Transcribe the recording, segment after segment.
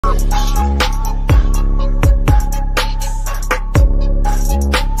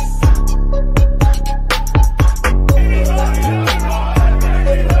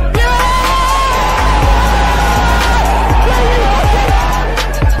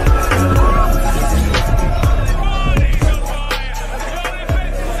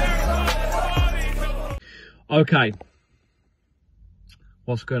Okay.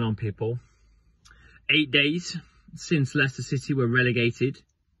 What's going on, people? 8 days since Leicester City were relegated.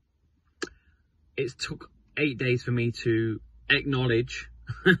 It took 8 days for me to acknowledge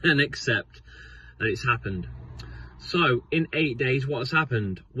and accept that it's happened. So, in 8 days, what has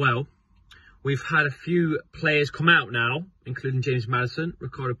happened? Well, we've had a few players come out now, including James Maddison,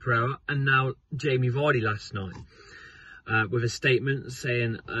 Ricardo Pereira, and now Jamie Vardy last night, with a statement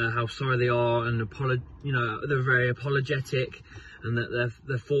saying how sorry they are and they're very apologetic, and that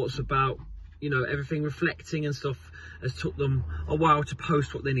their thoughts about everything reflecting and stuff has took them a while to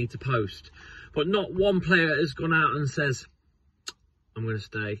post what they need to post. But not one player has gone out and says, I'm going to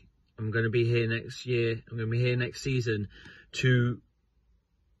stay. I'm going to be here next year. I'm going to be here next season to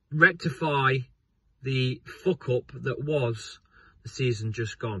rectify the fuck up that was the season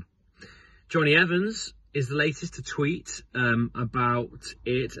just gone. Johnny Evans is the latest to tweet about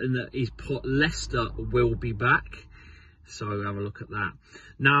it, and that he's put Leicester will be back. So have a look at that.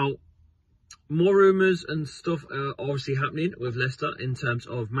 Now, more rumours and stuff are obviously happening with Leicester in terms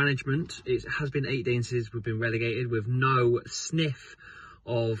of management. It has been 8 days since we've been relegated with no sniff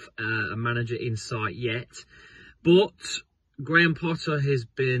of a manager in sight yet. But Graham Potter has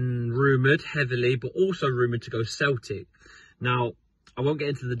been rumoured heavily, but also rumoured to go Celtic. Now, I won't get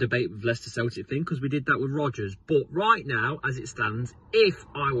into the debate with Leicester Celtic thing because we did that with Rodgers. But right now, as it stands, if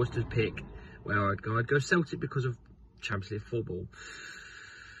I was to pick where I'd go Celtic because of Champions League football,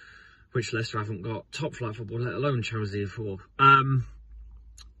 which Leicester haven't got top flight football, let alone Champions League football. And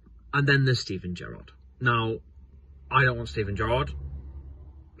then there's Steven Gerrard. Now, I don't want Steven Gerrard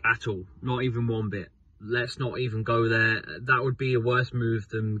at all, not even one bit. Let's not even go there. That would be a worse move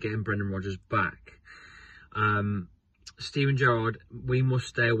than getting Brendan Rodgers back. Steven Gerrard, we must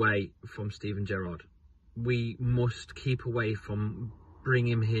stay away from Steven Gerrard. We must keep away from bring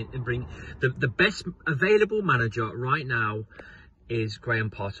the best available manager right now is Graham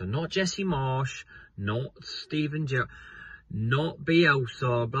Potter, not Jesse Marsh, not Steven Gerrard, not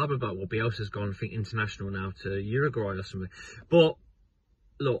Bielsa, blah blah blah. Well, Bielsa's gone, I think, international now to Uruguay or something. But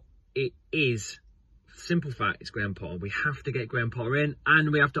look, it is simple fact, it's Graham Potter. We have to get Graham Potter in,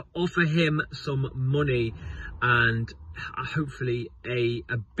 and we have to offer him some money, and hopefully a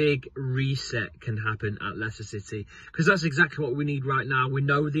big reset can happen at Leicester City, because that's exactly what we need right now. We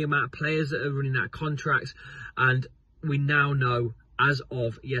know the amount of players that are running out of contracts, and we now know, as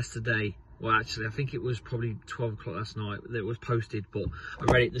of yesterday, well, actually, I think it was probably 12 o'clock last night that it was posted, but I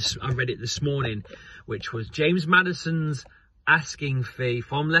read it this morning, which was James Maddison's asking fee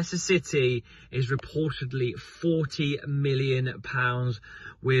from Leicester City is reportedly £40 million,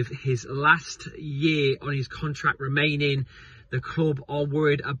 with his last year on his contract remaining. The club are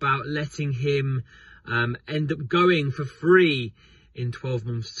worried about letting him end up going for free in 12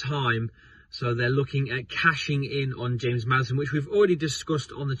 months' time. So they're looking at cashing in on James Maddison, which we've already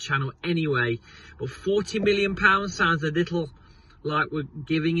discussed on the channel anyway. But £40 million sounds a little like we're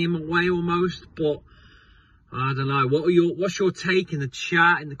giving him away almost, but I don't know. What's your take in the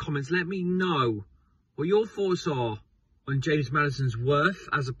chat, in the comments? Let me know what your thoughts are on James Maddison's worth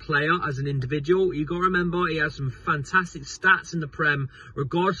as a player, as an individual. You got to remember, he has some fantastic stats in the Prem,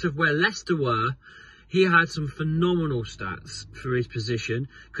 regardless of where Leicester were. He had some phenomenal stats for his position,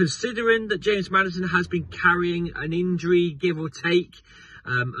 considering that James Maddison has been carrying an injury, give or take,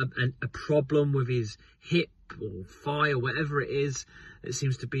 a problem with his hip or thigh or whatever it is. It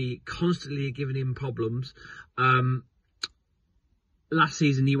seems to be constantly giving him problems. Last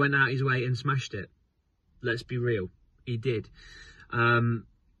season, he went out his way and smashed it. Let's be real. He did.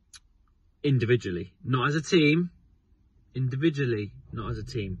 Individually, not as a team. Individually, not as a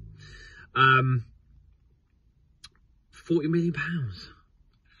team. £40 million.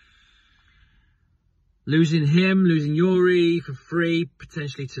 Losing him, losing Yuri for free,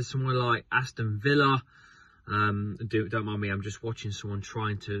 potentially to someone like Aston Villa. Don't mind me, I'm just watching someone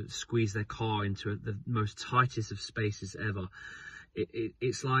trying to squeeze their car into the most tightest of spaces ever.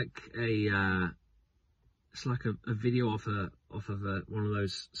 It's like a video off of one of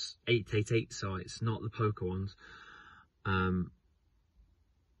those 888 sites, not the poker ones.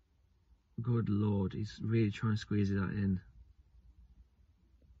 Good Lord, he's really trying to squeeze that in.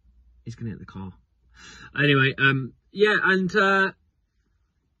 He's gonna hit the car. Anyway, yeah, and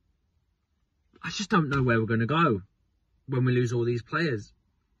I just don't know where we're going to go when we lose all these players.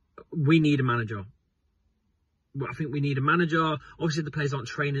 We need a manager. I think we need a manager. Obviously, the players aren't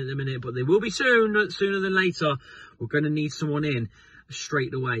training at the minute, but they will be sooner than later. We're going to need someone in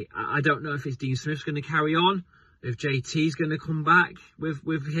straight away. I don't know if it's Dean Smith's going to carry on, if JT's going to come back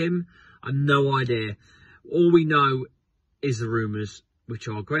with him. I've no idea. All we know is the rumours, which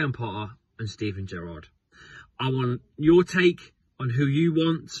are Graham Potter and Steven Gerrard. I want your take on who you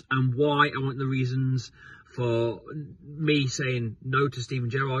want and why. I want the reasons for me saying no to Steven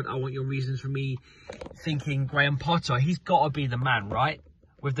Gerrard. I want your reasons for me thinking Graham Potter. He's got to be the man, right?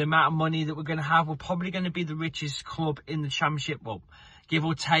 With the amount of money that we're going to have, we're probably going to be the richest club in the Championship. Well, give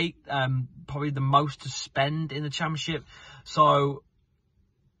or take, probably the most to spend in the Championship. So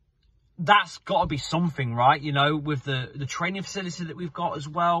that's got to be something, right? You know, with the training facility that we've got as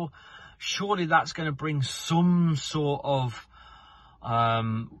well. Surely that's going to bring some sort of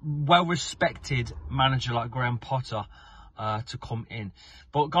well-respected manager like Graham Potter to come in.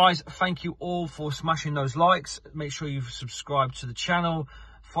 But guys, thank you all for smashing those likes. Make sure you've subscribed to the channel.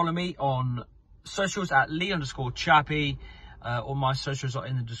 Follow me on socials at Lee_Chappy. All my socials are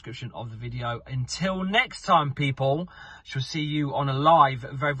in the description of the video. Until next time, people, shall see you on a live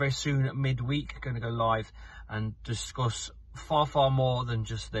very, very soon, midweek. Going to go live and discuss far more than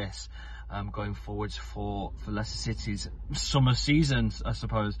just this. Going forwards for Leicester City's summer seasons, I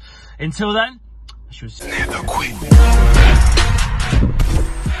suppose. Until then, I shall see you. Never quit.